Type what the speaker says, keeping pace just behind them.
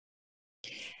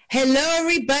Hello,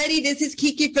 everybody. This is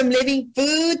Kiki from Living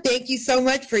Food. Thank you so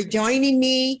much for joining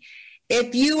me.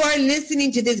 If you are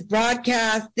listening to this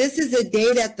broadcast, this is a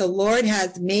day that the Lord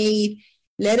has made.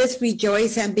 Let us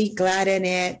rejoice and be glad in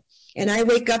it. And I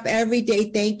wake up every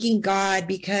day thanking God,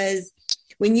 because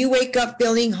when you wake up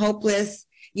feeling hopeless,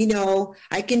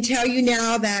 I can tell you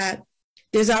now that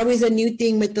there's always a new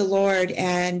thing with the Lord,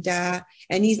 and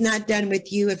He's not done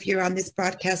with you if you're on this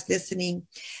broadcast listening.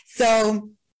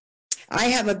 So I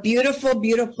have a beautiful,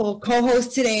 beautiful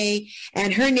co-host today,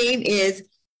 and her name is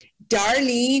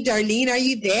Darleen. Darleen, are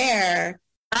you there?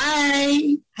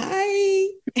 Hi. Hi.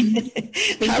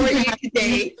 How are you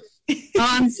today?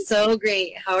 I'm so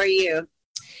great. How are you?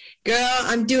 Girl,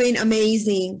 I'm doing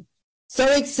amazing. So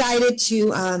excited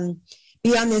to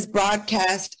be on this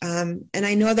broadcast, and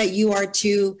I know that you are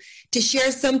too, to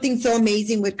share something so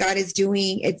amazing what God is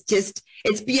doing.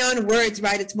 It's beyond words,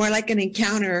 right? It's more like an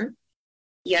encounter.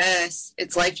 Yes,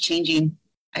 it's life-changing.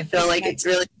 I feel like it's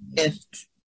really a gift.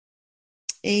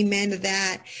 Amen to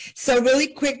that. So really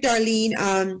quick,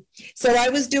 Darleen, so I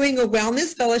was doing a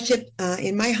wellness fellowship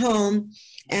in my home,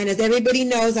 and as everybody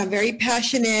knows, I'm very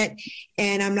passionate,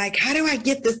 and I'm like, how do I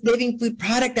get this living food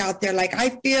product out there? Like, I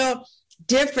feel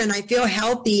different, I feel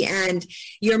healthy, and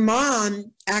your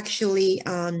mom actually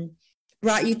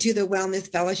brought you to the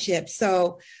wellness fellowship.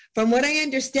 So from what I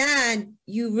understand,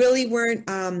 you really weren't,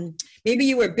 maybe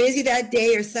you were busy that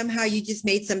day, or somehow you just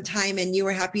made some time and you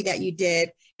were happy that you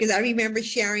did. Because I remember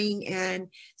sharing, and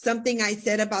something I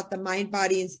said about the mind,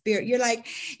 body, and spirit. You're like,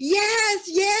 yes,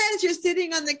 you're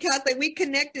sitting on the couch. Like, we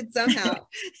connected somehow.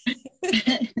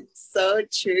 So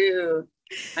true.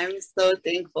 I'm so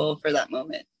thankful for that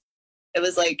moment. It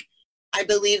was like, I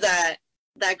believe that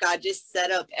God just set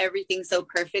up everything so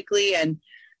perfectly, and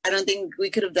I don't think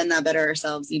we could have done that better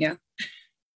ourselves,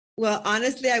 Well,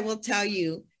 honestly, I will tell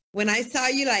you, when I saw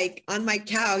you like on my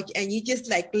couch and you just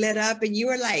like lit up, and you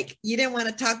were like, you didn't want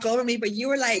to talk over me, but you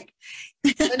were like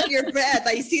under your breath,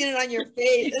 I seen it on your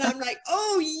face, and I'm like,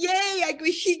 oh yay, I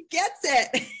wish she gets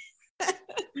it.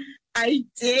 I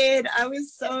did. I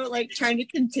was so like trying to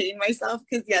contain myself,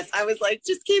 because yes, I was like,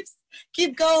 just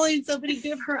keep going. Somebody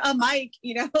give her a mic,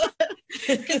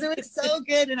 because it was so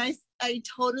good. And I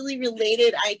totally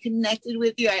related. I connected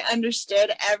with you. I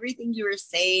understood everything you were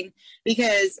saying,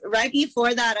 because right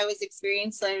before that, I was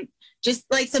experiencing just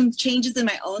like some changes in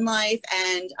my own life.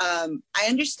 And I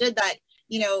understood that,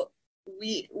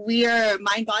 we are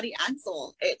mind, body, and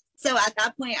soul. So at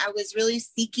that point, I was really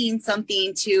seeking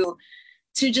something to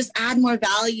just add more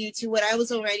value to what I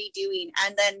was already doing.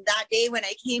 And then that day when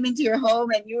I came into your home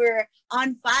and you were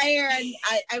on fire, and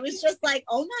I was just like,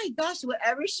 oh my gosh,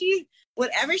 whatever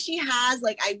she has,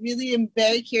 like, I really am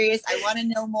very curious. I want to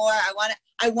know more.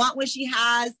 I want what she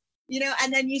has,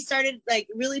 and then you started like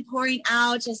really pouring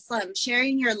out, just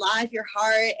sharing your life, your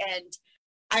heart. And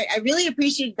I really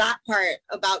appreciate that part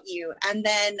about you. And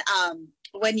then,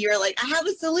 when you're like, I have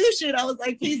a solution, I was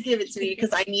like, please give it to me,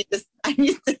 because I need this.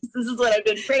 This is what I've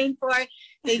been praying for.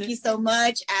 Thank you so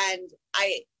much. And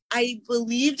I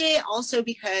believed it also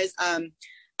because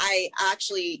I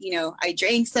actually, I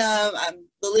drank some.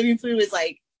 The living food was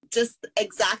like just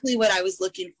exactly what I was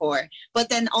looking for. But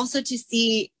then also to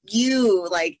see you,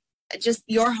 like, just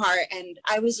your heart. And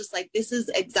I was just like, this is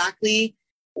exactly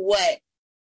what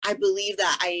I believe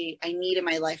that I need in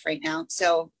my life right now.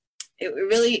 So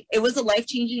it was a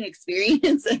life-changing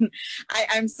experience. And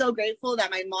I'm so grateful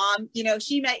that my mom,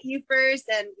 she met you first.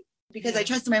 And because I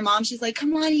trusted my mom, she's like,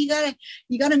 come on, you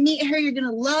gotta meet her. You're going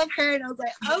to love her. And I was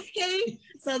like, okay.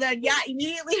 So then,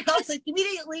 immediately, I was like,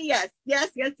 yes.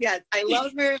 I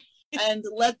love her. And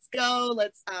let's go.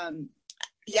 And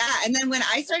then when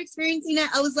I started experiencing it,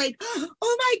 I was like,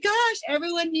 oh my gosh,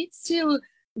 everyone needs to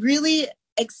really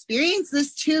experience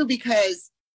this too, because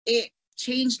it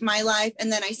changed my life,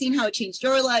 and then I seen how it changed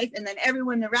your life, and then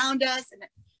everyone around us. And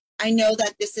I know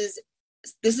that this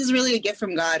is really a gift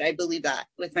from God. I believe that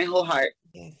with my whole heart.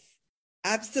 Yes,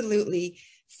 absolutely.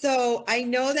 So I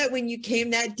know that when you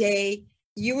came that day,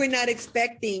 you were not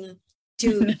expecting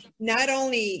to not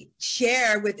only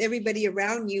share with everybody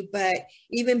around you, but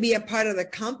even be a part of the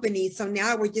company. So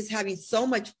now we're just having so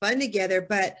much fun together.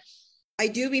 But I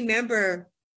do remember,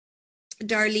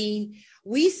 Darleen,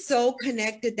 we so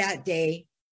connected that day.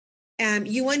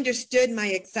 You understood my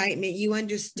excitement. You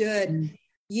understood,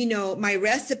 my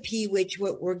recipe, which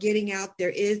what we're getting out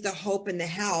there is the hope and the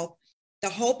health. The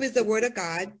hope is the word of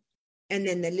God. And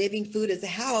then the living food is a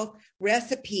health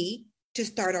recipe to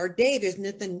start our day. There's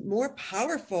nothing more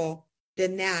powerful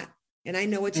than that. And I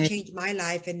know it's changed my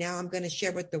life. And now I'm going to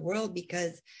share with the world,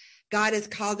 because God has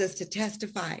called us to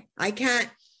testify. I can't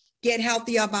get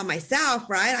healthy all by myself,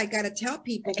 right? I got to tell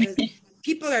people because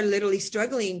people are literally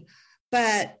struggling.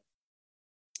 But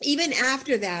even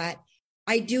after that,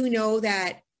 I do know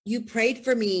that you prayed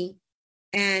for me,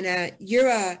 and you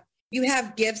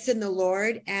have gifts in the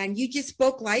Lord, and you just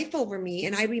spoke life over me.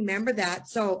 And I remember that.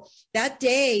 So that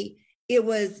day, it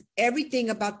was everything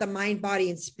about the mind, body,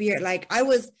 and spirit. Like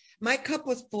my cup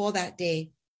was full that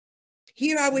day.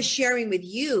 Here I was sharing with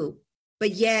you,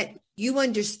 but yet you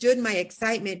understood my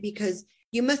excitement because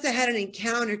you must have had an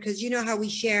encounter, because you know how we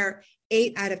share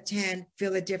 8 out of 10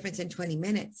 feel a difference in 20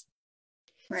 minutes.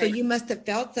 Right. So you must have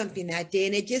felt something that day,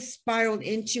 and it just spiraled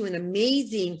into an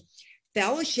amazing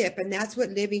fellowship. And that's what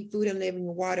Living Food and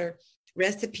Living Water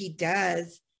recipe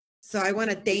does. So I want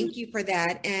to thank you for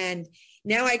that. And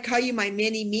now I call you my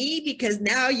mini me, because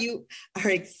now you are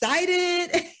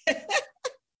excited,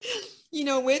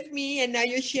 with me. And now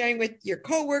you're sharing with your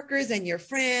coworkers and your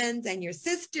friends and your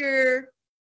sister.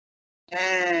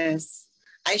 Yes.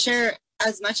 I share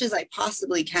as much as I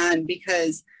possibly can,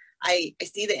 because I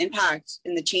see the impact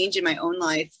and the change in my own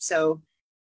life. So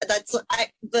that's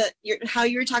how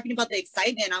you were talking about the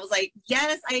excitement. I was like,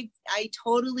 yes, I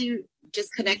totally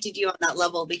just connected you on that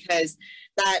level, because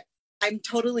that I'm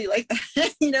totally like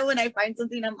that. When I find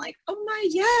something, I'm like, oh my,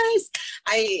 yes.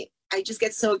 I just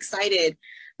get so excited.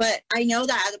 But I know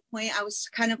that at the point I was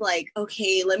kind of like,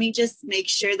 okay, let me just make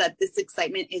sure that this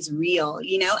excitement is real,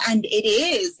 and it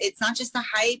is. It's not just a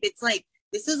hype. It's like,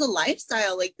 this is a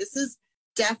lifestyle. Like, this is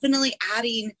definitely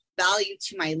adding value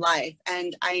to my life,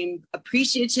 and I'm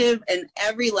appreciative in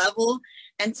every level.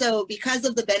 And so because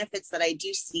of the benefits that I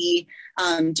do see,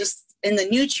 just in the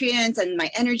nutrients and my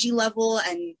energy level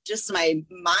and just my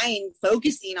mind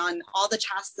focusing on all the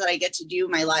tasks that I get to do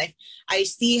in my life, I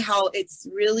see how it's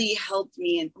really helped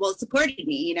me and supported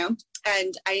me,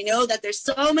 and I know that there's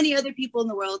so many other people in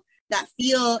the world that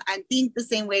feel and think the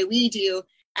same way we do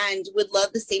and would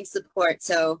love the same support.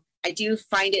 So I do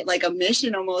find it like a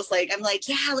mission almost. Like, I'm like,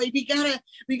 yeah, like we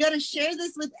gotta share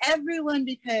this with everyone,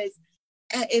 because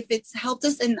if it's helped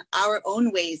us in our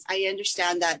own ways, I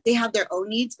understand that they have their own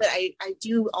needs, but I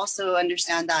do also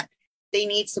understand that they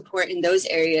need support in those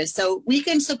areas. So we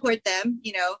can support them,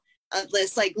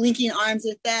 let's like linking arms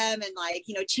with them and like,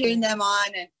 cheering them on,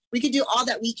 and we can do all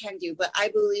that we can do. But I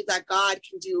believe that God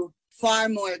can do far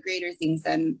more greater things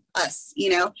than us,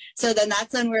 So then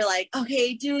that's when we're like,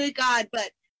 okay, do it, God.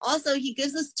 But also he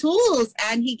gives us tools,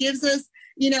 and he gives us,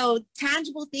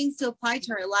 tangible things to apply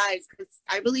to our lives, because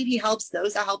I believe he helps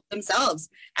those that help themselves.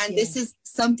 And this is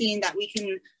something that we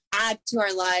can add to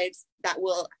our lives that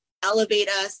will elevate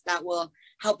us, that will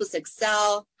help us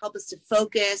excel, help us to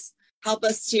focus, help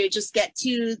us to just get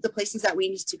to the places that we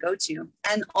need to go to.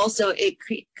 And also it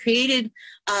created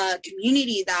a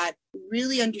community that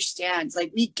really understands,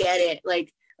 like, we get it.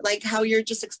 Like how you're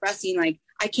just expressing, like,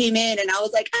 I came in and I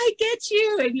was like, I get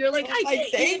you. And you're like,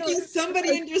 thank you.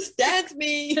 Somebody understands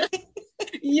me.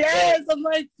 Yes. I'm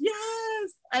like,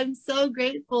 yes. I'm so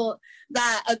grateful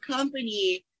that a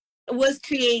company was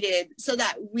created so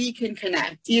that we can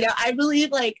connect. I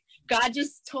believe like God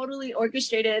just totally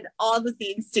orchestrated all the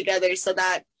things together so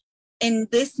that in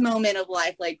this moment of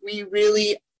life, like, we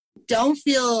really don't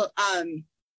feel, I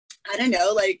don't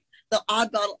know, like, the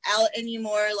oddball out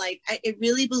anymore. Like, I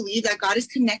really believe that God is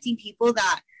connecting people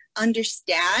that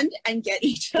understand and get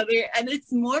each other, and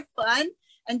it's more fun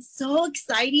and so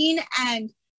exciting,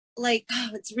 and like,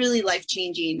 it's really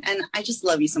life-changing. And I just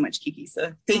love you so much, Kiki.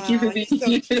 So thank you for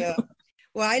being here.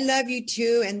 Well, I love you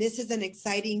too, and this is an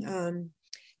exciting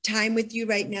time with you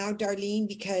right now, Darleen,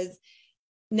 because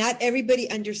not everybody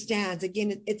understands.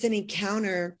 Again, it's an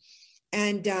encounter.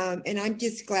 And I'm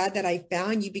just glad that I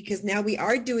found you, because now we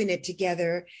are doing it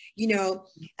together.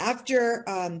 After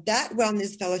that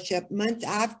wellness fellowship, months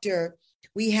after,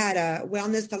 we had a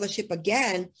wellness fellowship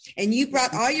again, and you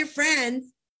brought all your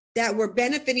friends that were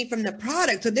benefiting from the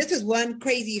product. So this was one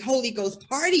crazy Holy Ghost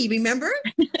party, remember?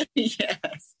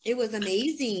 Yes. It was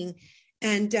amazing.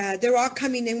 And they're all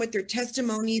coming in with their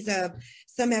testimonies of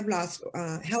some have lost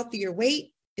healthier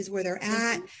weight is where they're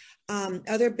at.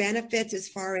 Other benefits as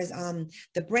far as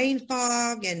the brain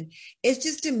fog. And it's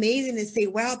just amazing to say,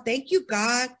 wow, thank you,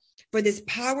 God, for this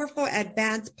powerful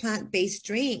advanced plant-based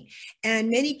drink. And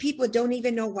many people don't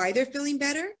even know why they're feeling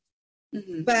better.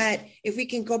 Mm-hmm. But if we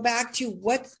can go back to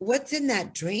what's in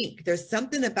that drink, there's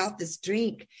something about this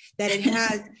drink that it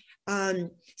has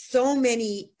so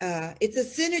many, it's a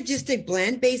synergistic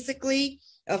blend basically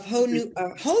of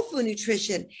whole food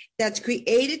nutrition that's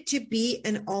created to be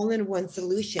an all-in-one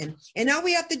solution. And all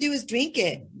we have to do is drink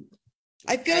it.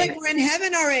 I feel like we're in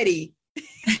heaven already.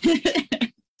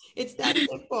 It's that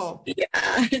simple. Yeah,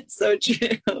 it's so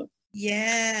true.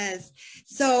 Yes.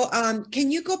 So,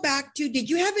 can you go back to, did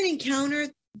you have an encounter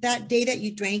that day that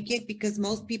you drank it? Because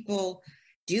most people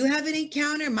do have an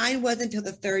encounter. Mine wasn't until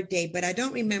the third day, but I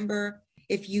don't remember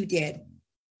if you did.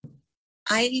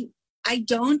 I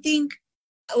don't think,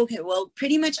 okay, well,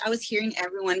 pretty much I was hearing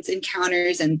everyone's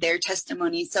encounters and their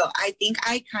testimonies. So I think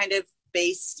I kind of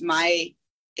based my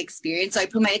experience. So I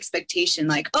put my expectation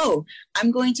like, oh,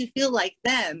 I'm going to feel like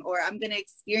them, or I'm going to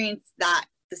experience that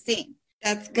the same.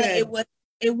 That's good. But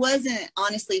it wasn't,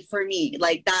 honestly, for me,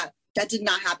 like that did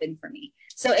not happen for me.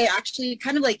 So it actually,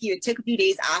 kind of like you, it took a few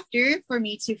days after for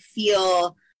me to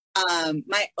feel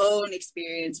my own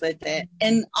experience with it.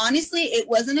 And honestly, it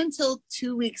wasn't until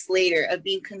 2 weeks later of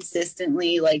being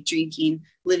consistently like drinking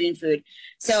living food.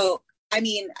 So I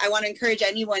mean, I want to encourage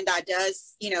anyone that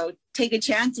does, take a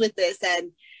chance with this.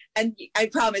 And I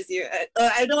promise you,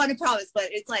 I don't want to promise, but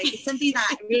it's something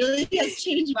that really has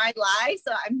changed my life.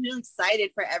 So I'm really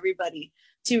excited for everybody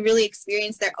to really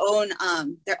experience their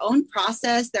own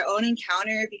process, their own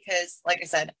encounter, because like I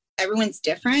said, everyone's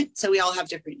different. So we all have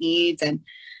different needs.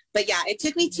 But yeah, it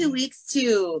took me 2 weeks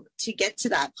to get to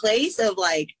that place of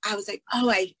like, I was like, oh,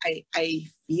 I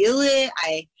feel it.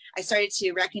 I started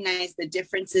to recognize the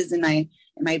differences in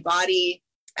my body.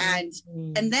 And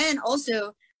then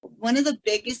also, one of the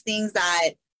biggest things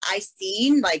that I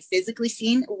seen, like physically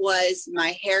seen, was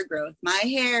my hair growth. My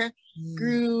hair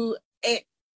grew, it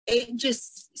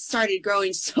just started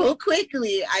growing so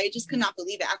quickly. I just could not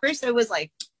believe it. At first I was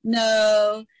like,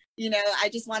 no, I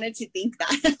just wanted to think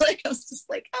that. Like, I was just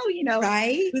like, oh,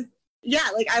 right? Yeah,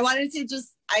 like I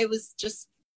was just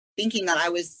thinking that I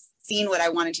was seeing what I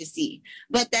wanted to see.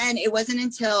 But then it wasn't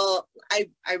until I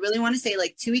really want to say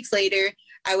like 2 weeks later,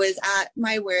 I was at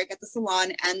my work at the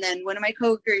salon, and then one of my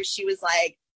coworkers, she was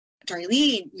like,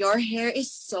 Darleen, your hair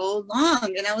is so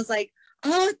long. And I was like,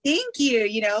 oh, thank you,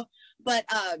 But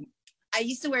I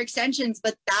used to wear extensions,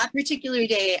 but that particular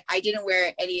day, I didn't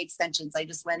wear any extensions. I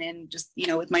just went in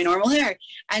with my normal hair.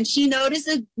 And she noticed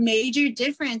a major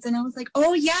difference. And I was like,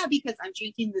 oh, yeah, because I'm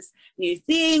drinking this new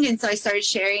thing. And so I started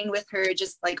sharing with her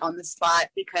just like on the spot,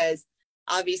 because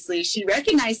obviously she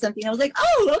recognized something. I was like,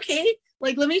 oh, okay.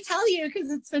 Like, let me tell you,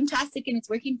 because it's fantastic and it's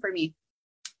working for me.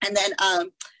 And then,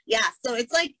 so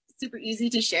it's like super easy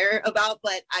to share about,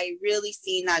 but I really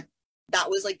seen that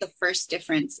was like the first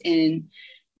difference in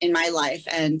my life,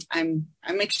 and I'm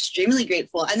extremely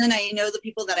grateful. And then I know the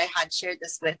people that I had shared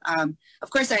this with, of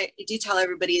course I do tell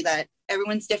everybody that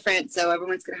everyone's different, so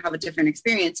everyone's going to have a different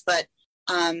experience, but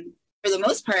for the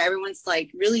most part, everyone's like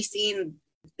really seeing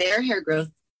their hair growth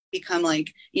become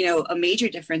like, a major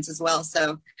difference as well.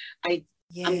 So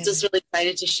I'm just really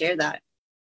excited to share that.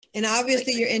 And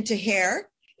obviously you're into hair,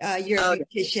 you're a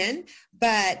beautician,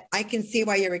 but I can see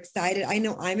why you're excited. I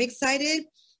know I'm excited.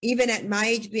 Even at my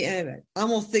age,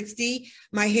 almost 60,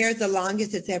 my hair is the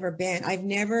longest it's ever been. I've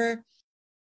never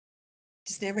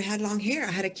had long hair.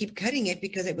 I had to keep cutting it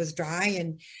because it was dry,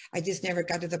 and I just never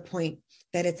got to the point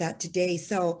that it's at today.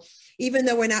 So even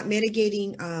though we're not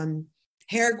mitigating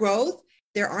hair growth,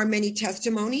 there are many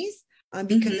testimonies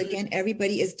because again,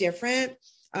 everybody is different.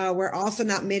 We're also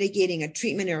not mitigating a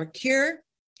treatment or a cure.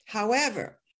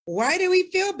 However, why do we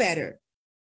feel better?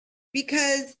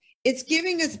 Because it's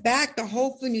giving us back the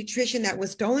whole food nutrition that was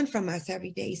stolen from us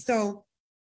every day. So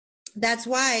that's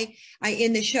why I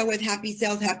end the show with Happy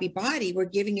Cells, Happy Body. We're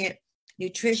giving it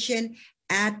nutrition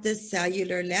at the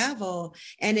cellular level.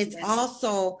 And it's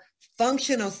also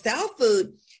functional cell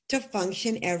food to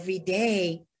function every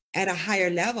day at a higher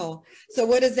level. So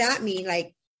what does that mean?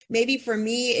 Like maybe for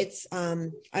me, it's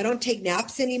I don't take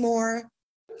naps anymore.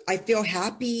 I feel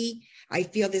happy. I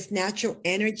feel this natural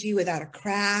energy without a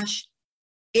crash.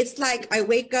 It's like I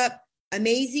wake up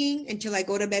amazing until I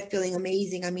go to bed feeling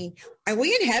amazing. I mean, are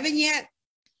we in heaven yet?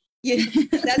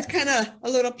 That's kind of a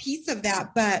little piece of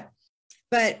that.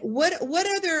 But what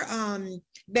other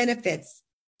benefits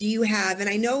do you have? And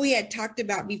I know we had talked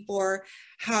about before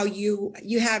how you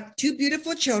have two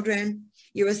beautiful children.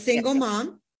 You're a single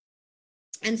mom.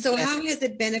 And so how has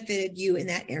it benefited you in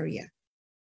that area?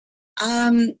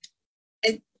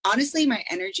 Honestly, my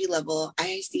energy level,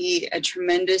 I see a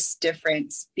tremendous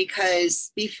difference,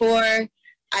 because before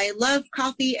I love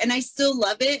coffee and I still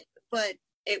love it, but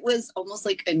it was almost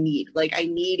like a need. Like I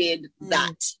needed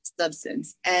that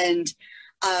substance. And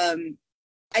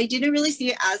I didn't really see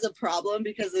it as a problem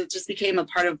because it just became a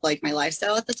part of like my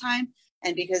lifestyle at the time.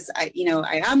 And because I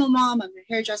am a mom, I'm a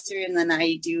hairdresser, and then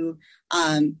I do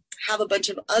have a bunch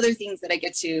of other things that I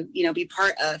get to, be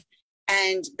part of.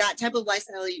 And that type of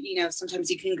lifestyle, sometimes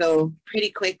you can go pretty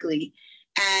quickly.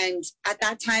 And at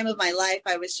that time of my life,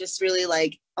 I was just really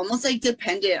like, almost like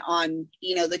dependent on,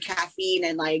 you know, the caffeine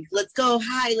and like, let's go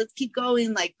high, let's keep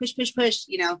going, like push, push, push,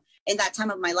 you know, in that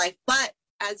time of my life. But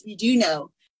as we do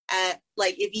know,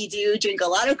 like if you do drink a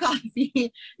lot of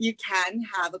coffee, you can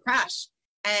have a crash.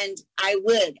 And I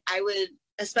would,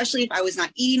 especially if I was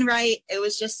not eating right, it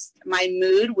was just, my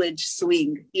mood would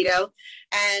swing, you know?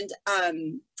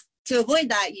 And to avoid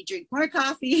that, you drink more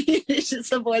coffee,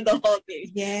 just avoid the whole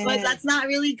thing. Yeah. But that's not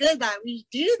really good that we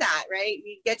do that, right?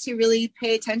 You get to really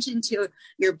pay attention to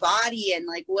your body and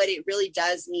like what it really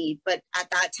does need. But at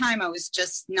that time, I was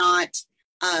just not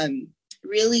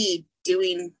really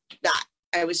doing that.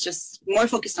 I was just more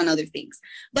focused on other things.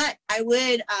 But I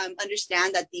would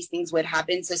understand that these things would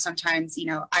happen. So sometimes, you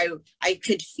know, I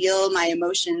could feel my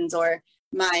emotions or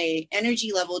my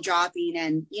energy level dropping.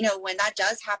 And, you know, when that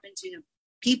does happen to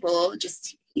people,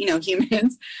 just, you know,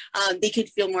 humans, they could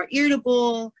feel more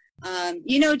irritable,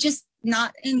 you know, just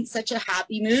not in such a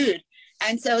happy mood.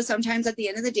 And so sometimes at the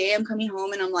end of the day, I'm coming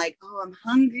home and I'm like, oh, I'm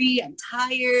hungry, I'm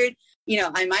tired. You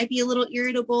know, I might be a little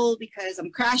irritable because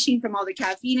I'm crashing from all the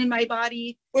caffeine in my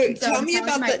body. Wait, so tell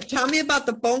me about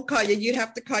the phone call. You'd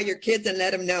have to call your kids and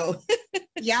let them know.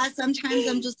 Yeah, sometimes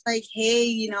I'm just like, hey,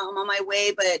 you know, I'm on my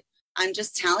way, but I'm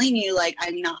just telling you, like,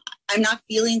 I'm not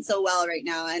feeling so well right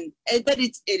now. But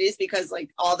it is because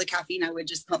like all the caffeine I would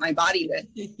just put my body with.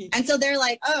 And so they're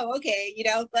like, oh, okay, you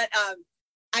know, but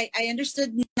I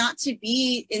understood not to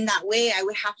be in that way. I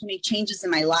would have to make changes in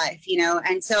my life, you know?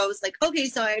 And so I was like, okay,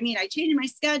 so I mean, I changed my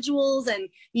schedules and,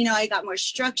 you know, I got more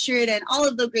structured and all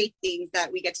of the great things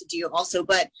that we get to do also.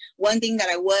 But one thing that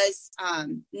I was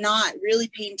not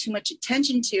really paying too much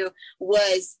attention to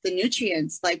was the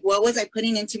nutrients. Like, what was I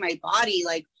putting into my body?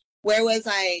 Like, where was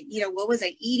I, you know, what was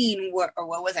I eating or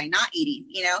what was I not eating,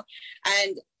 you know?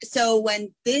 And so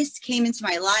when this came into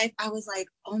my life, I was like,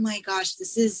 oh my gosh,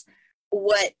 this is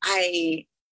what I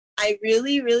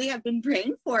really, really have been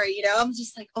praying for, you know. I'm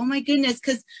just like, oh my goodness,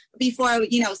 because before I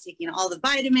was taking all the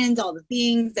vitamins, all the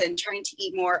things, and trying to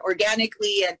eat more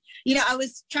organically, and you know, I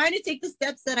was trying to take the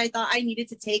steps that I thought I needed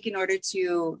to take in order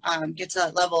to get to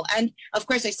that level. And of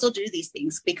course, I still do these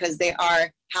things because they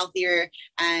are healthier,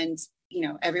 and you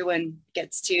know, everyone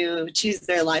gets to choose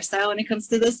their lifestyle when it comes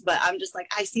to this. But I'm just like,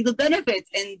 I see the benefits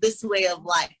in this way of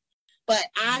life. But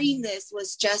adding this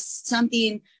was just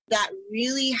something that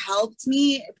really helped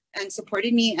me and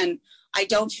supported me. And I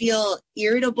don't feel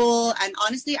irritable. And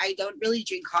honestly, I don't really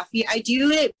drink coffee. I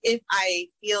do it if I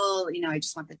feel, you know, I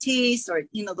just want the taste or,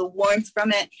 you know, the warmth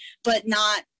from it, but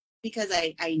not because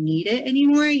I need it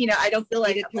anymore. You know, I don't feel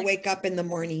like to wake up in the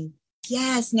morning.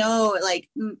 Yes, no, like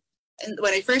when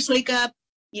I first wake up,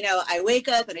 you know, I wake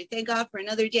up and I thank God for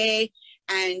another day.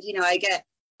 And, you know, I get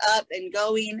up and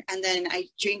going, and then I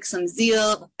drink some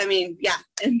zeal. I mean, yeah,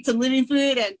 and some living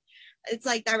food. And it's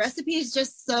like that recipe is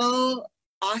just so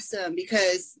awesome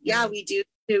because, yeah, we do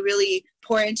to really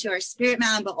pour into our spirit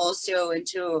man, but also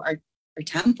into our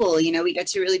temple. You know, we get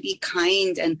to really be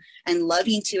kind and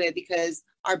loving to it because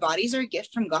our bodies are a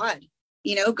gift from God.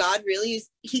 You know, God really is,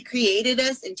 he created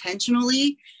us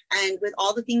intentionally and with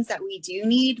all the things that we do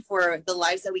need for the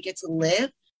lives that we get to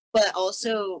live, but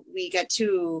also we get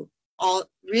to all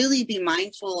really be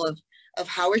mindful of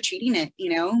how we're treating it, you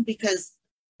know, because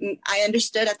I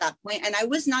understood at that point and I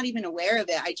was not even aware of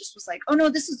it. I just was like, oh no,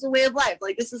 this is the way of life.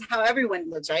 Like, this is how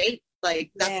everyone lives, right?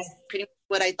 Like, that's pretty much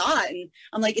what I thought. And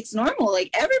I'm like, it's normal.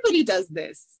 Like, everybody does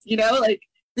this, you know, like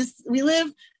this, we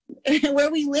live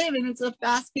where we live and it's a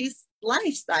fast-paced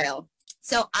lifestyle.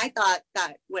 So I thought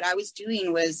that what I was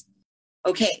doing was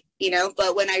okay, you know,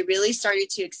 but when I really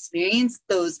started to experience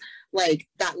those, like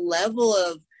that level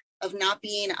of not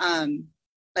being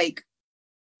like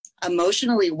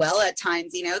emotionally well at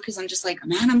times, you know, because I'm just like,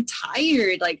 man, I'm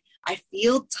tired. Like, I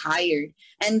feel tired.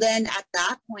 And then at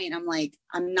that point, I'm like,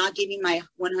 I'm not giving my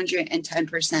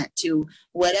 110% to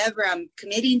whatever I'm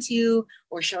committing to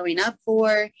or showing up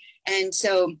for. And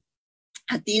so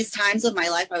at these times of my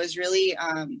life, I was really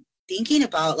thinking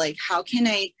about like, how can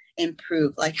I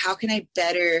improve? Like, how can I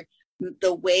better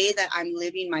the way that I'm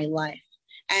living my life?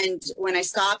 And when I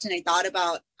stopped and I thought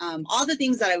about all the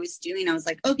things that I was doing, I was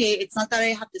like, okay, it's not that I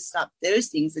have to stop those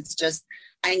things. It's just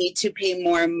I need to pay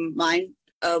more mind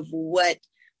of what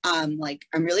like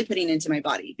I'm really putting into my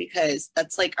body because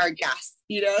that's like our gas,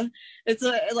 you know? It's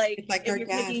like our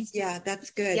gas. Yeah,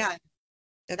 that's good. Yeah,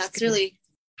 that's really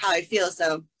how I feel.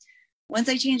 So once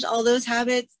I changed all those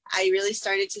habits, I really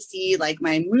started to see like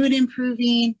my mood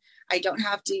improving. I don't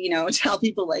have to, you know, tell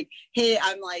people like, hey,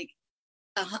 I'm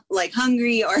like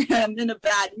hungry or I'm in a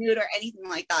bad mood or anything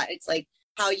like that. It's like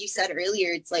how you said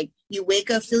earlier, it's like you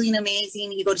wake up feeling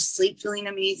amazing, you go to sleep feeling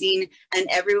amazing, and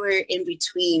everywhere in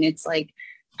between, it's like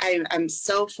I'm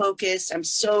so focused, I'm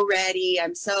so ready,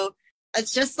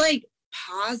 it's just like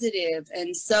positive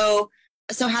and so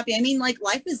happy. I mean, like,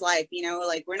 life is life, you know,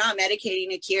 like, we're not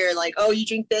medicating a cure, like, oh, you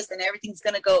drink this and everything's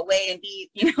gonna go away and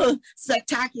be, you know,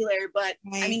 spectacular. But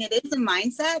Right. I mean, it is a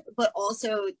mindset, but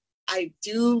also I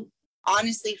do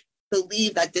honestly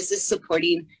believe that this is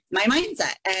supporting my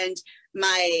mindset and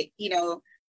my, you know,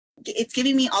 it's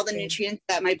giving me all the nutrients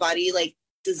that my body like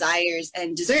desires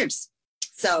and deserves.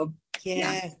 So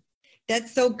yeah.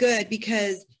 That's so good,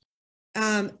 because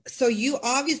so you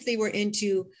obviously were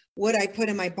into what I put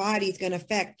in my body is going to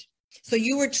affect. So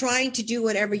you were trying to do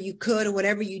whatever you could or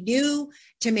whatever you knew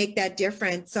to make that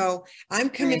difference. So I'm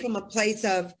coming from a place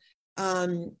of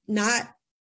not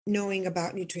knowing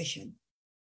about nutrition.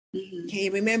 Okay,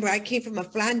 remember, I came from a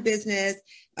flan business,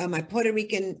 my Puerto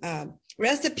Rican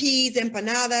recipes,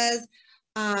 empanadas,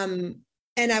 and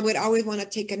I would always want to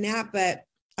take a nap, but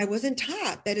I wasn't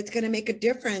taught that it's going to make a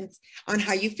difference on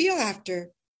how you feel after.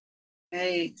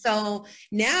 Right. So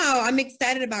now I'm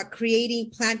excited about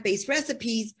creating plant-based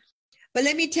recipes. But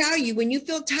let me tell you, when you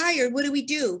feel tired, what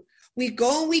do? We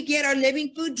go and we get our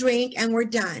living food drink and we're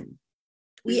done.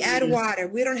 We add water.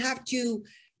 We don't have to,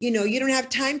 you know, you don't have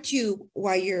time to,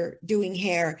 while you're doing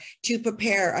hair, to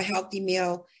prepare a healthy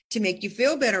meal to make you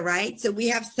feel better, right? So we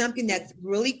have something that's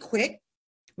really quick,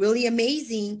 really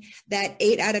amazing, that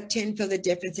 8 out of 10 feel the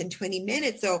difference in 20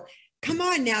 minutes. So come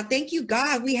on now. Thank you,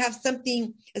 God. We have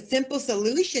something, a simple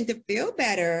solution to feel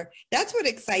better. That's what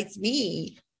excites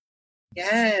me.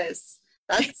 Yes,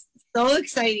 that's so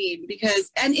exciting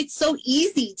because, and it's so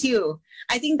easy too.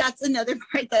 I think that's another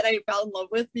part that I fell in love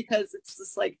with, because it's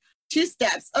just like 2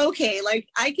 steps. Okay, like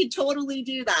I could totally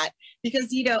do that,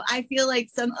 because, you know, I feel like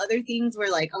some other things were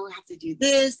like, oh, I have to do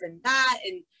this and that.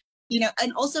 And, you know,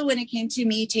 and also when it came to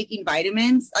me taking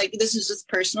vitamins, like, this is just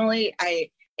personally,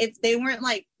 they weren't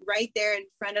like right there in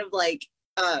front of like,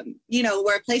 you know,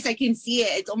 where a place I can see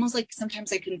it. It's almost like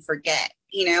sometimes I can forget,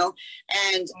 you know,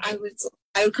 and I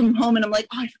would come home and I'm like,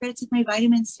 oh, I forgot to take my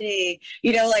vitamins today,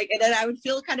 you know, like, and then I would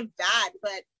feel kind of bad,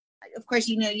 but of course,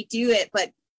 you know, you do it,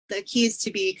 but the key is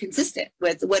to be consistent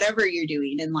with whatever you're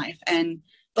doing in life.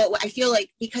 But I feel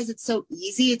like because it's so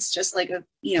easy, it's just like a,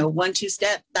 you know, 1-2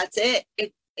 step, that's it.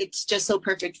 It's just so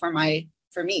perfect for me,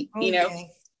 you know?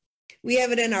 Yes. We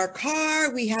have it in our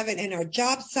car. We have it in our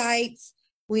job sites.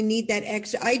 We need that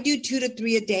extra. I do 2 to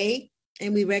 3 a day,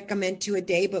 and we recommend 2 a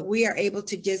day, but we are able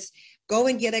to just go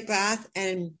and get a glass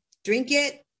and drink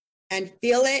it and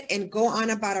feel it and go on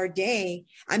about our day.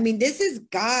 I mean, this is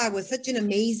God with such an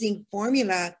amazing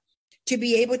formula to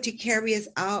be able to carry us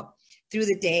out through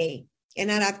the day and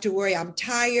not have to worry, I'm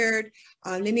tired.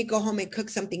 Let me go home and cook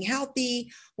something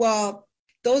healthy. Well,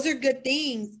 those are good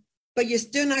things, but you're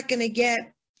still not going to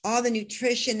get all the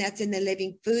nutrition that's in the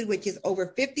living food, which is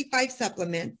over 55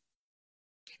 supplements.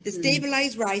 The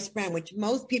stabilized rice bran, which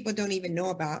most people don't even know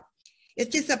about.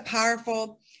 It's just a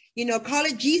powerful, you know, call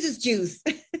it Jesus juice.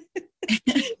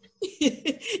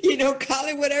 You know, call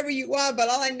it whatever you want. But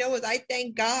all I know is I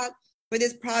thank God for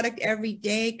this product every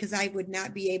day, because I would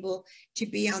not be able to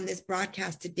be on this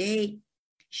broadcast today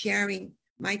sharing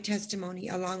my testimony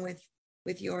along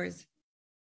with yours.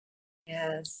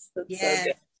 Yes. That's yes. So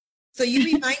good. So you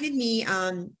reminded me,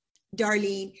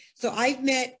 Darleen. So I've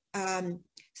met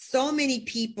so many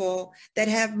people that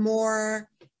have more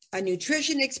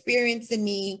nutrition experience than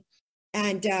me.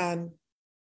 And,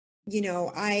 you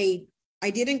know, I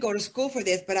didn't go to school for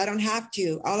this, but I don't have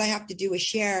to. All I have to do is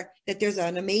share that there's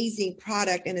an amazing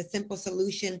product and a simple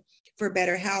solution for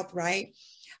better health, right?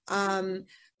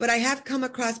 But I have come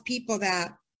across people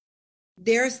that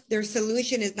their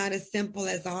solution is not as simple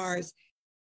as ours.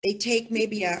 They take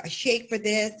maybe a shake for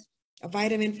this, a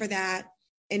vitamin for that,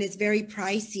 and it's very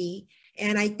pricey.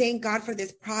 And I thank God for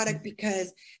this product,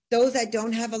 because those that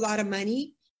don't have a lot of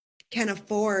money can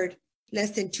afford less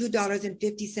than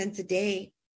 $2.50 a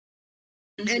day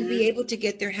and be able to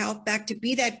get their health back, to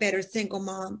be that better single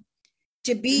mom,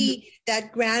 to be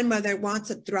that grandmother that wants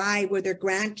to thrive with their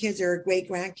grandkids or great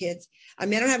grandkids. I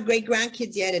mean, I don't have great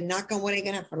grandkids yet, and knock on wood, I'm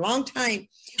going to have for a long time.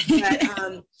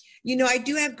 But, you know, I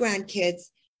do have grandkids.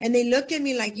 And they looked at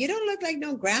me like, you don't look like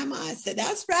no grandma. I said,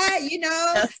 that's right. You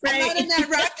know, that's right. I'm not in that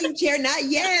rocking chair, not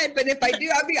yet. But if I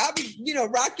do, I'll be, you know,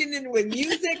 rocking in with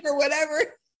music or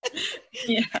whatever,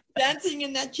 dancing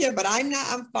in that chair. But I'm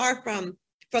far from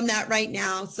that right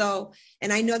now. So,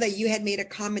 and I know that you had made a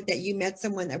comment that you met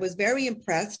someone that was very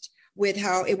impressed with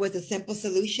how it was a simple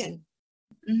solution.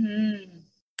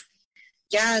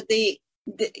 Yeah,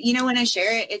 you know, when I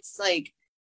share it, it's like,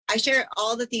 I share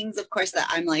all the things, of course, that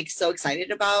I'm like so excited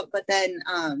about, but then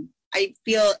I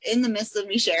feel in the midst of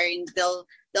me sharing, they'll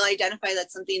identify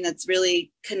that's something that's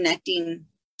really connecting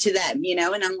to them, you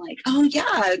know, and I'm like, oh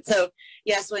yeah. So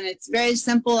yes, when it's very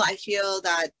simple, I feel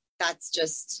that that's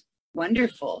just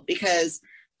wonderful, because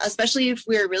especially if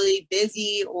we're really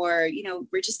busy, or, you know,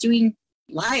 we're just doing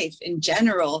life in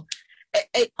general,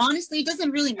 it honestly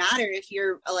doesn't really matter if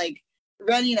you're like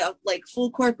running a like full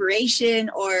corporation,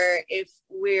 or if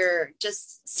we're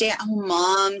just stay-at-home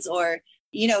moms, or,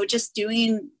 you know, just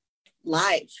doing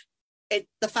life.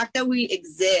 The fact that we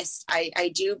exist,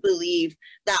 I do believe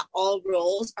that all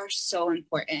roles are so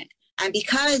important. And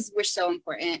because we're so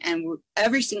important, and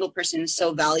every single person is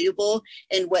so valuable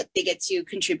in what they get to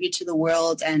contribute to the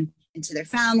world and to their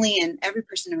family and every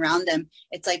person around them,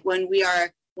 it's like when we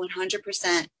are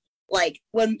 100%, like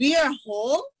when we are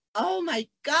whole, oh my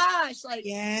gosh, like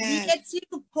we get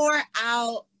to pour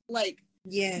out, like,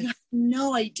 you have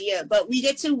no idea, but we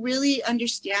get to really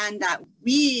understand that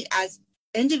we as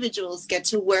individuals get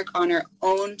to work on our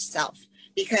own self,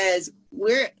 because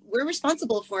we're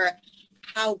responsible for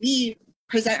how we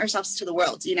present ourselves to the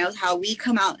world, you know, how we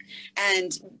come out,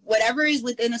 and whatever is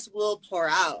within us will pour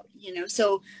out, you know.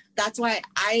 So that's why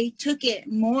I took it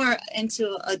more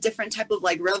into a different type of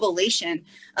like revelation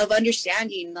of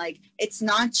understanding, like it's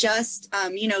not just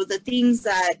you know, the things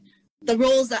that the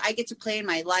roles that I get to play in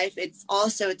my life, it's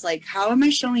also, it's like, how am I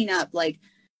showing up, like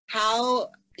how,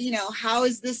 you know, how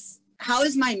is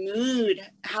my mood,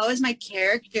 how is my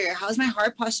character, how is my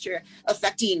heart posture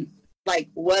affecting like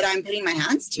what I'm putting my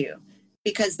hands to,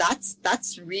 because that's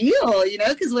real, you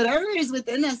know, because whatever is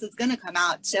within us is going to come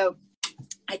out. So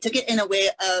I took it in a way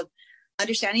of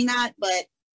understanding that, but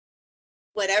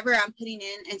whatever I'm putting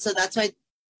in. And so that's why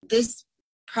this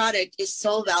product is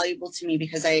so valuable to me,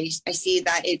 because I see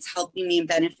that it's helping me and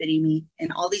benefiting me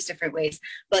in all these different ways.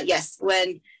 But yes,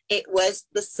 when it was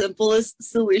the simplest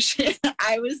solution,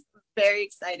 I was very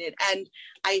excited. And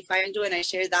I find when I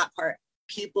share that part,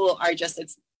 people are just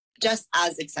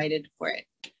as excited for it.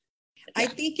 Yeah. I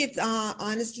think it's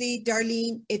honestly,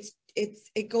 Darleen,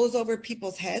 it goes over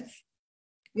people's heads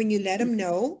when you let them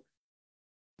know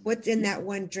what's in that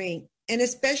one drink. And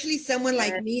especially someone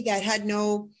like me that had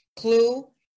no clue.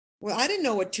 Well, I didn't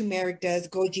know what turmeric does,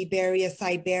 goji berry,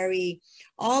 acai berry,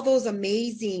 all those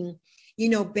amazing, you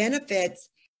know, benefits.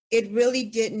 It really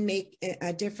didn't make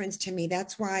a difference to me.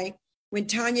 That's why when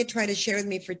Tanya tried to share with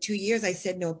me for 2 years, I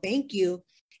said, no, thank you.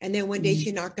 And then one day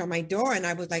she knocked on my door and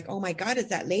I was like, oh my God, it's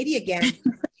that lady again.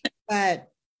 But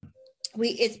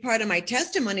it's part of my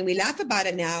testimony. We laugh about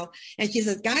it now. And she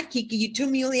says, God, Kiki, you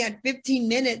told me only had 15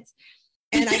 minutes.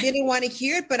 And I didn't want to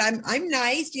hear it, but I'm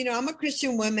nice. You know, I'm a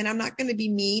Christian woman. I'm not going to be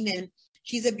mean. And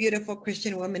she's a beautiful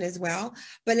Christian woman as well.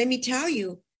 But let me tell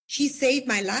you, she saved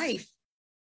my life.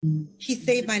 She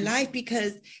saved my life,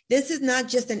 because this is not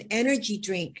just an energy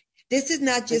drink. This is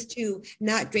not just to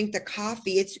not drink the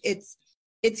coffee.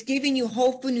 It's giving you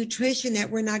whole food nutrition that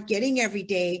we're not getting every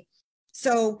day.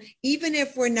 So even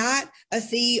if we're not a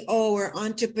CEO or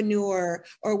entrepreneur,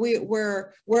 or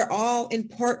we're all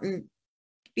important,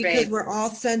 because we're all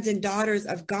sons and daughters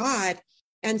of God.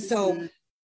 And so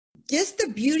just the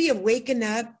beauty of waking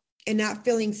up and not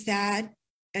feeling sad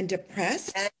and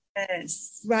depressed,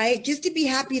 right? Just to be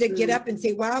happy to get up and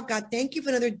say, wow, God, thank you for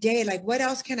another day. Like, what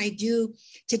else can I do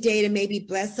today to maybe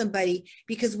bless somebody?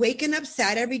 Because waking up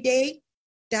sad every day,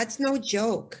 that's no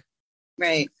joke.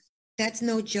 Right. That's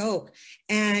no joke.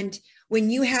 And when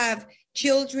you have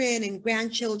children and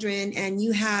grandchildren, and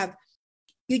you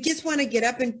just want to get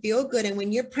up and feel good. And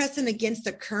when you're pressing against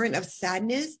the current of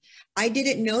sadness, I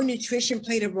didn't know nutrition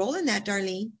played a role in that,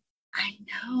 Darleen. I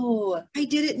know. I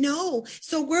didn't know.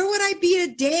 So where would I be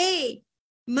today?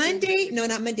 May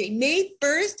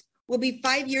 1st will be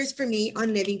 5 years for me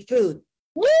on living food.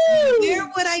 Woo!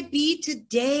 Where would I be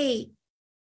today?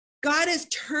 God has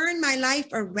turned my life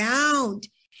around,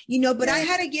 you know, but I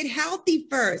had to get healthy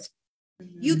first.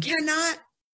 You cannot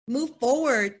move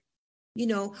forward. You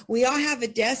know, we all have a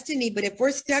destiny, but if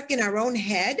we're stuck in our own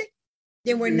head,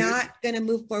 then we're not going to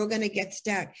move forward. We're going to get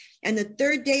stuck. And the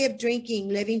third day of drinking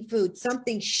living food,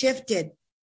 something shifted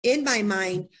in my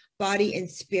mind, body, and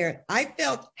spirit. I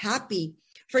felt happy.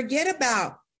 Forget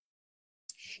about,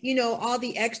 you know, all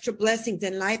the extra blessings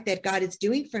in life that God is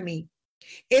doing for me.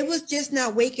 It was just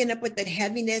not waking up with that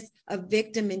heaviness of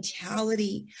victim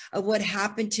mentality of what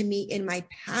happened to me in my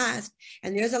past.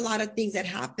 And there's a lot of things that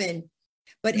happen.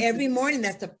 But every morning,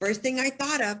 that's the first thing I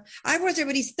thought of. I was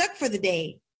already stuck for the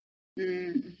day.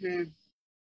 You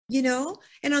know,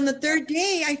 and on the third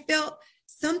day, I felt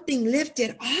something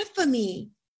lifted off of me.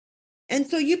 And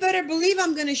so you better believe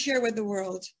I'm going to share with the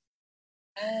world.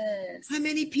 Yes. How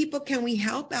many people can we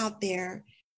help out there?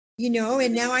 You know,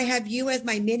 and now I have you as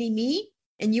my mini me,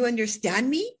 and you understand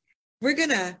me. We're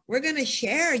gonna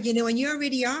share, you know, and you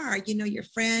already are, you know, your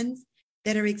friends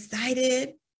that are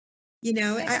excited. You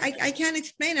know, I can't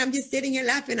explain. I'm just sitting here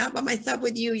laughing all by myself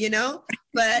with you, you know,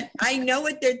 but I know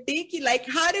what they're thinking. Like,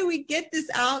 how do we get this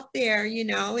out there, you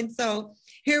know? And so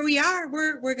here we are.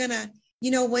 We're gonna, you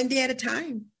know, one day at a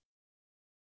time.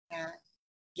 Yeah.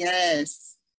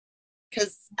 Yes.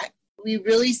 Because we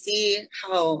really see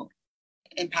how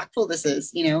impactful this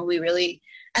is, you know, we really,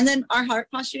 and then our heart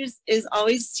posture is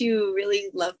always to really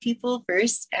love people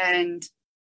first. And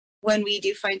when we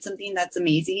do find something that's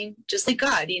amazing, just like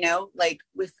God, you know, like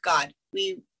with God,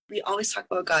 we always talk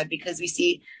about God because we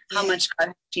see how much God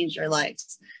has changed our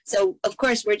lives. So of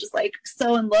course we're just like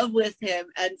so in love with him,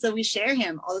 and so we share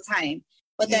him all the time.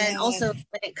 But then also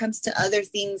when it comes to other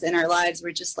things in our lives,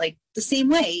 we're just like the same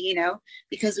way, you know,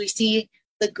 because we see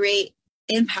the great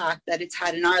impact that it's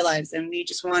had in our lives, and we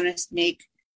just want to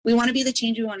we want to be the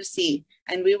change we want to see.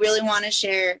 And we really want to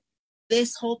share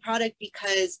this whole product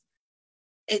because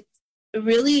it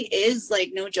really is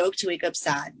like no joke to wake up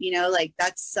sad, you know, like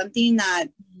that's something that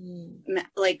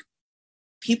like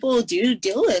people do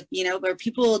deal with, you know, or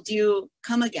people do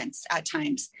come against at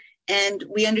times. And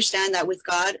we understand that with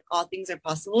God, all things are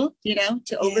possible, you know,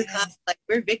 to overcome, like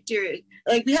we're victory,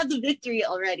 like we have the victory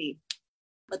already.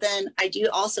 But then I do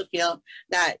also feel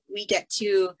that we get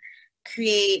to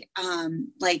create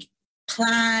like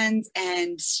plans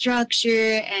and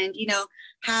structure and, you know,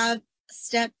 have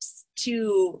steps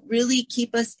to really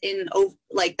keep us in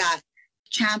like that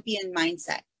champion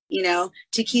mindset, you know,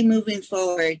 to keep moving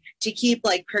forward, to keep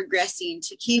like progressing,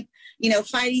 to keep, you know,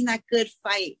 fighting that good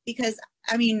fight. Because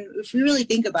I mean, if we really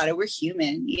think about it, we're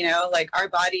human, you know, like our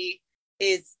body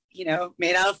is, you know,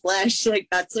 made out of flesh, like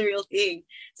that's the real thing.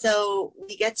 So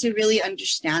we get to really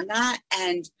understand that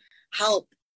and help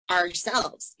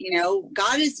ourselves. You know,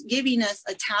 God is giving us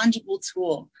a tangible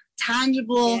tool,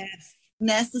 tangible,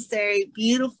 necessary,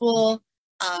 beautiful,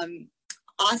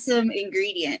 awesome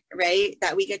ingredient, right?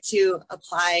 That we get to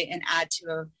apply and add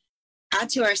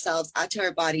to ourselves, add to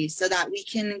our bodies, so that we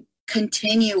can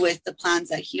continue with the plans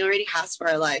that he already has for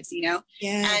our lives, you know?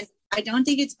 And I don't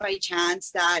think it's by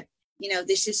chance that, you know,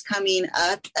 this is coming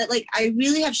up. Like, I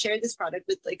really have shared this product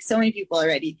with like so many people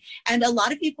already. And a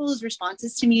lot of people's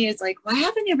responses to me is like, why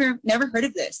haven't you never heard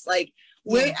of this? Like,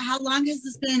 how long has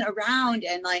this been around?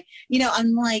 And like, you know,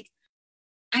 I'm like,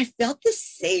 I felt the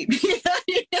same.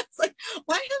 It's like,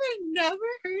 why have I never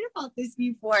heard about this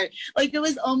before? Like, it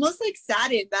was almost like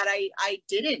saddened that I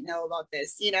didn't know about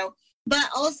this, you know? But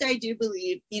also I do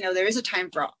believe, you know, there is a time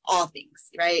for all things,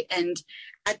 right? And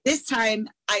at this time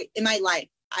in my life,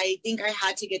 I think I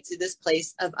had to get to this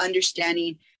place of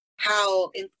understanding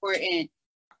how important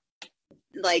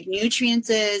like nutrients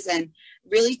is and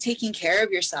really taking care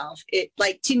of yourself. It,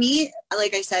 like, to me,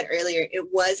 like I said earlier, it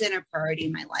wasn't a priority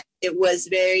in my life. It was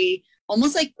very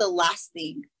almost like the last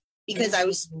thing, because I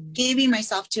was giving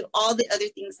myself to all the other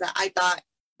things that I thought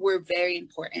were very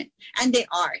important. And they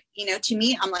are, you know, to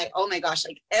me, I'm like, oh my gosh,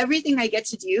 like everything I get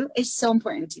to do is so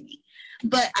important to me.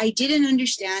 But I didn't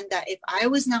understand that if I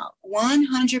was not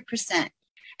 100%,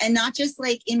 and not just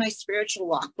like in my spiritual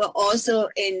walk, but also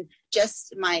in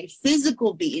just my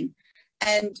physical being.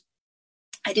 And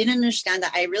I didn't understand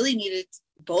that I really needed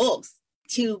both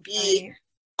to be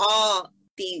all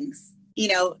things, you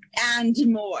know, and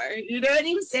more, you know what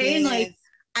I'm saying? Like,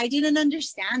 I didn't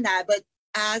understand that, but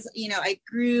as, you know, I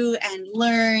grew and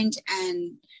learned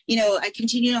and, you know, I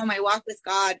continued on my walk with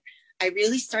God, I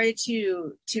really started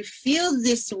to feel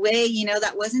this way, you know,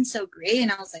 that wasn't so great.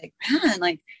 And I was like, man,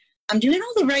 like, I'm doing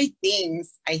all the right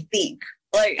things, I think.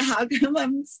 Like, how come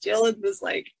I'm still in this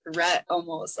like rut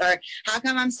almost? Or how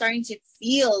come I'm starting to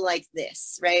feel like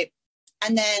this, right?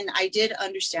 And then I did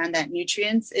understand that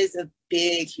nutrients is a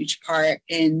big, huge part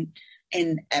in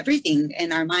everything,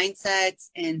 in our mindsets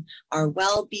and our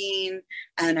well-being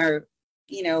and our,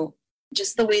 you know,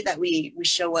 just the way that we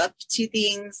show up to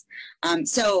things.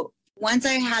 So once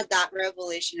I had that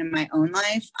revelation in my own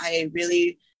life, I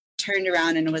really turned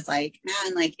around and was like,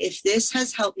 man, like if this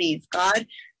has helped me, if God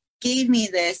gave me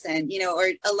this and, you know, or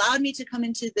allowed me to come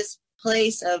into this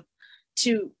place of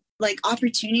to like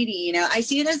opportunity, you know, I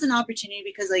see it as an opportunity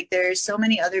because like there's so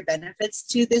many other benefits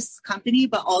to this company,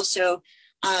 but also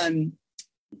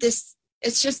this,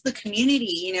 it's just the community,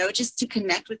 you know, just to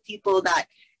connect with people that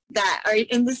are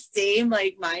in the same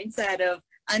like mindset of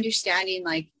understanding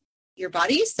like your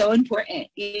body is so important,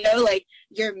 you know, like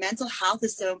your mental health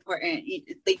is so important.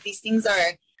 Like these things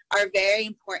are very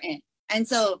important. And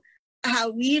so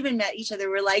how we even met each other,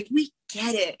 we're like, we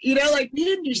get it, you know, like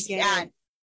we understand.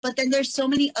 but then there's so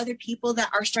many other people that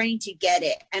are starting to get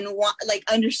it and want, like,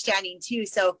 understanding too.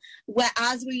 So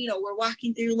as we, we're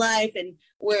walking through life and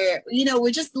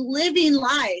we're just living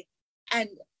life, and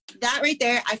that right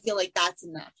there, I feel like that's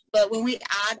enough. But when we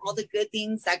add all the good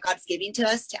things that God's giving to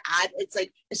us to add, it's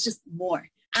like, it's just more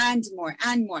and more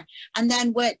and more. And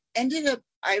then what ended up,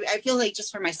 I feel like,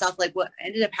 just for myself, like what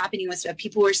ended up happening was that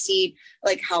people were seeing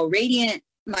like how radiant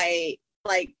I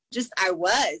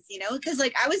was, because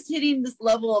like I was hitting this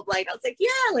level of like, I was like,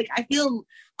 yeah, like I feel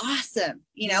awesome,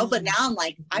 but now I'm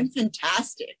like, I'm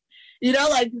fantastic,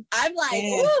 like I'm like,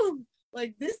 ooh,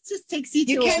 like this just takes you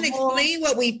to you can't explain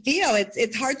what we feel.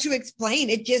 It's hard to explain.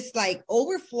 It just like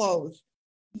overflows.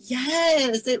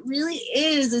 Yes, it really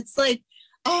is. It's like,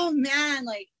 oh man,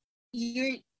 like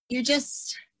you're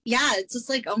just, yeah, it's just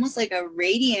like almost like a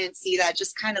radiancy that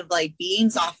just kind of like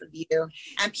beams off of you,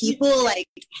 and people like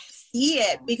see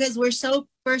it because we're so,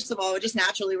 first of all, just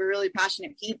naturally, we're really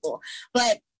passionate people,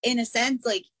 but in a sense,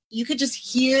 like you could just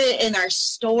hear it in our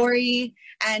story,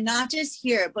 and not just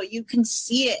hear it, but you can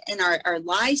see it in our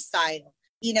lifestyle,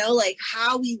 like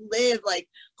how we live, like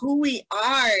who we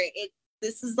are.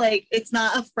 This is like, it's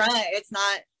not a front, it's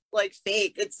not like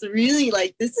fake, it's really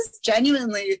like, this is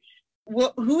genuinely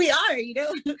who we are,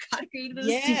 God created us.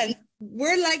 Yes,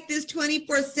 we're like this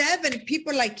 24/7.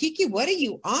 People are like, Kiki, what are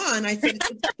you on? I said, it's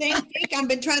the same thing I've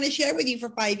been trying to share with you for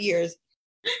 5 years.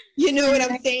 You know what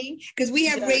I'm saying? Because we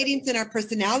have radiance in our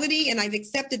personality, and I've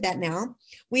accepted that now.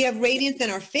 We have radiance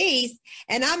in our face,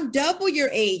 and I'm double your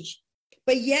age,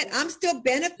 but yet I'm still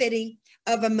benefiting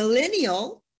of a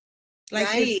millennial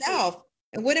like yourself.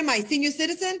 And what am I, senior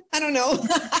citizen? I don't know.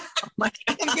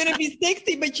 I'm going to be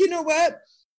 60, but you know what?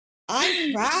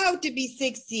 I'm proud to be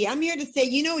 60. I'm here to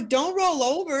say, don't roll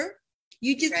over.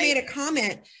 You just made a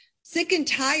comment. Sick and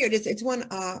tired. It's one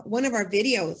of our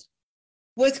videos.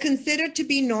 Was considered to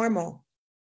be normal.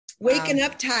 Waking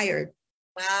up tired.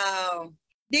 Wow.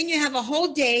 Then you have a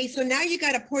whole day. So now you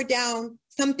got to pour down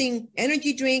something,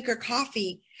 energy drink or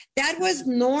coffee. That was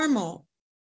normal.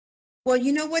 Well,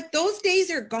 you know what? Those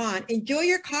days are gone. Enjoy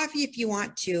your coffee if you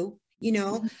want to,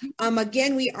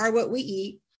 Again, we are what we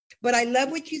eat. But I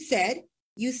love what you said.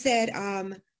 You said,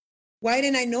 why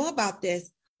didn't I know about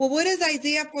this? Well, what does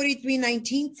Isaiah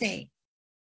 43:19 say?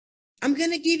 I'm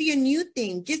going to give you a new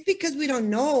thing. Just because we didn't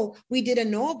know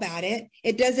about it,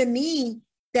 it doesn't mean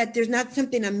that there's not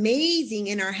something amazing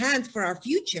in our hands for our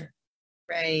future.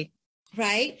 Right.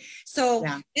 Right. So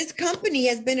This company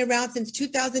has been around since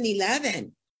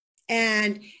 2011.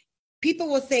 And people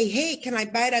will say, hey, can I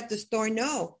buy it at the store?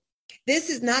 No, this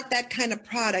is not that kind of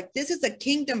product. This is a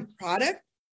kingdom product,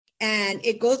 and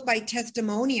it goes by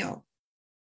testimonial.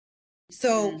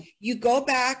 So you go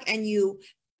back and you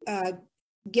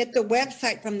get the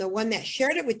website from the one that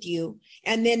shared it with you,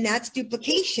 and then that's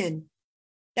duplication.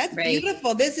 That's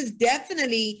beautiful. This is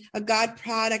definitely a God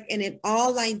product, and it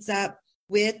all lines up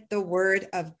with the word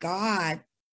of God,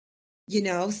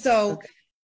 so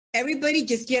everybody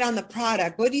just get on the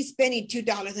product. What are you spending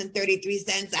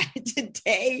 $2.33 on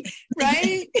today,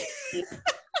 right?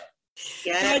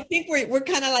 Yeah. So I think we're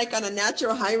kind of like on a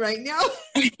natural high right now.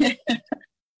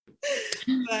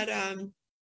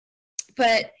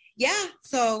 But yeah,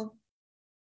 so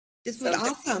this was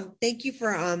awesome. Thank you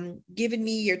for giving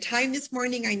me your time this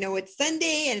morning. I know it's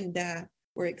Sunday, and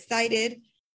we're excited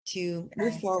to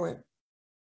move forward.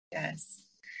 Yes.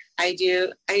 I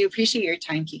do. I appreciate your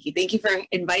time, Kiki. Thank you for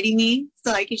inviting me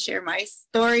so I can share my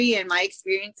story and my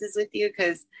experiences with you,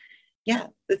 because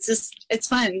it's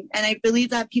fun. And I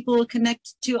believe that people will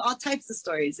connect to all types of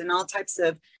stories and all types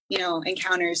of,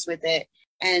 encounters with it.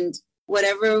 And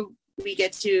whatever we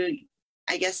get to,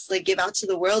 I guess, like give out to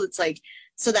the world, it's like,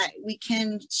 so that we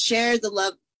can share the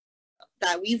love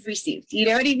that we've received. You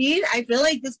know what I mean? I feel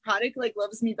like this product like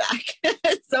loves me back.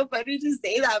 It's so funny to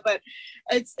say that, but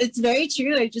it's very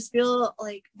true. I just feel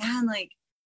like, man, like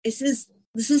this is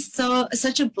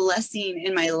such a blessing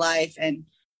in my life. And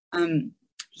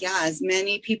as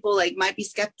many people like might be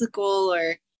skeptical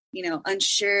or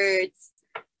unsure,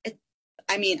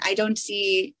 I don't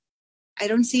see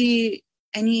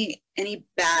any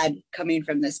bad coming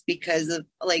from this, because of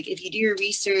like, if you do your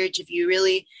research, if you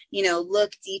really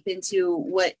look deep into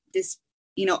what this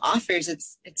offers,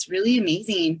 it's really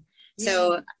amazing.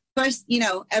 So of course,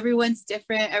 everyone's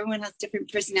different, everyone has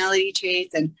different personality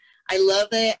traits, and I love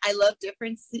it. I love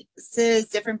differences,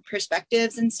 different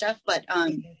perspectives and stuff, but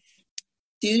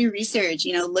do your research,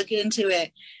 look into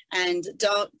it, and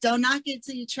don't knock it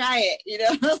till you try it,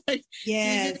 like give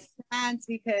it a chance,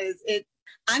 because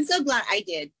I'm so glad I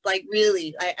did. Like,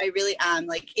 really, I really am.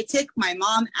 Like, it took my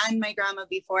mom and my grandma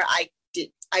before I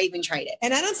even tried it.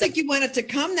 And I don't think you wanted to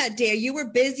come that day. You were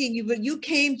busy and you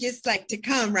came just like to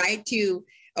come, right? To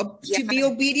be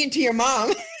obedient to your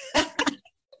mom.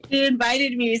 She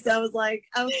invited me. So I was like,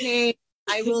 okay,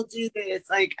 I will do this.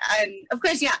 Like, and of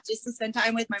course, yeah, just to spend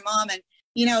time with my mom. And,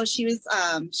 you know, she was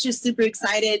super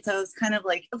excited. So I was kind of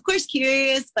like, of course,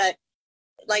 curious, but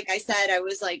like I said, I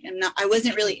was like, I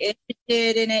wasn't really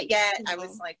interested in it yet. I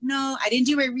was like, no, I didn't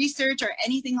do my research or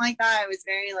anything like that. I was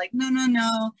very like,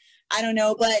 no, I don't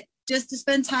know. But just to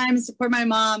spend time and support my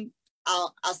mom,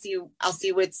 I'll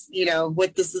see what's, you know,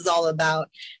 what this is all about.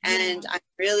 And I'm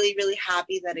really, really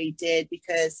happy that I did,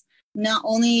 because not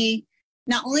only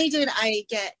did I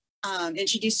get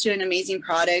introduced to an amazing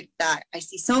product that I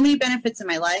see so many benefits in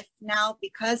my life now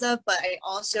because of, but I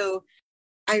also,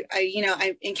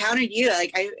 I encountered you.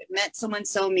 Like, I met someone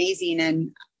so amazing,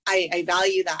 and I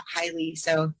value that highly.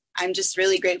 So I'm just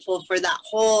really grateful for that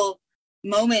whole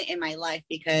moment in my life,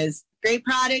 because great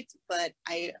product, but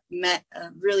I met a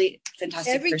really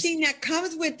fantastic Everything person. that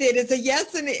comes with it is a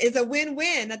yes, and it is a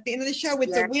win-win. At the end of the show,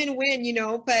 it's a win-win, you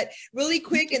know. But really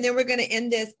quick, and then we're going to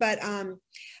end this. But I'm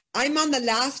on the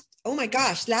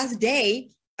last day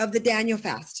of the Daniel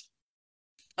fast.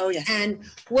 Oh, yes. And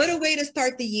what a way to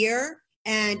start the year.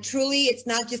 And truly, it's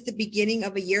not just the beginning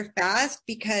of a year fast,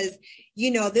 because, you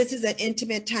know, this is an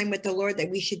intimate time with the Lord that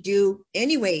we should do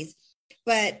anyways.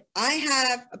 But I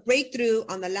have a breakthrough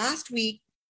on the last week,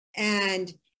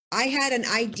 and I had an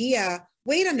idea.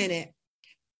 Wait a minute.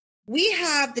 We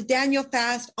have the Daniel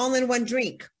fast all in one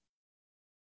drink.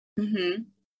 Mm-hmm.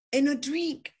 In a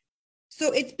drink.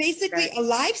 So it's basically a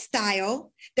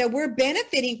lifestyle that we're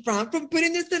benefiting from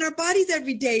putting this in our bodies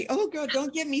every day. Oh, girl,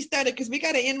 don't get me started, because we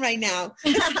got to end right now.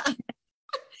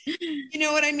 You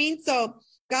know what I mean? So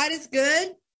God is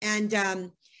good. And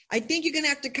I think you're going to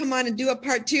have to come on and do a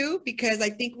part 2, because I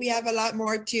think we have a lot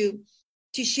more to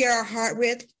share our heart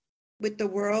with the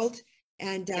world.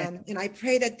 And and I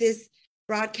pray that this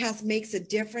broadcast makes a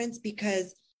difference,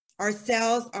 because our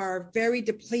cells are very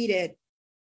depleted,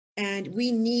 and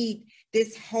we need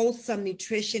this wholesome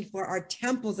nutrition for our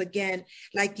temples again,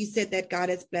 like you said, that God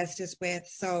has blessed us with.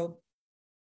 So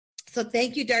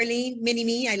thank you, Darleen,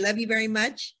 mini-me. I love you very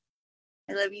much.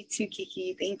 I love you too,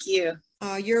 Kiki. Thank you.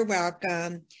 Oh, you're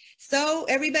welcome. So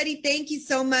everybody, thank you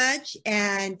so much.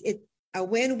 And it's a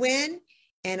win-win.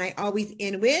 And I always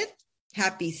end with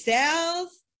happy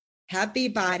cells, happy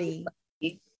body.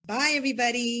 Bye,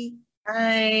 everybody.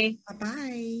 Bye.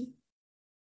 Bye-bye.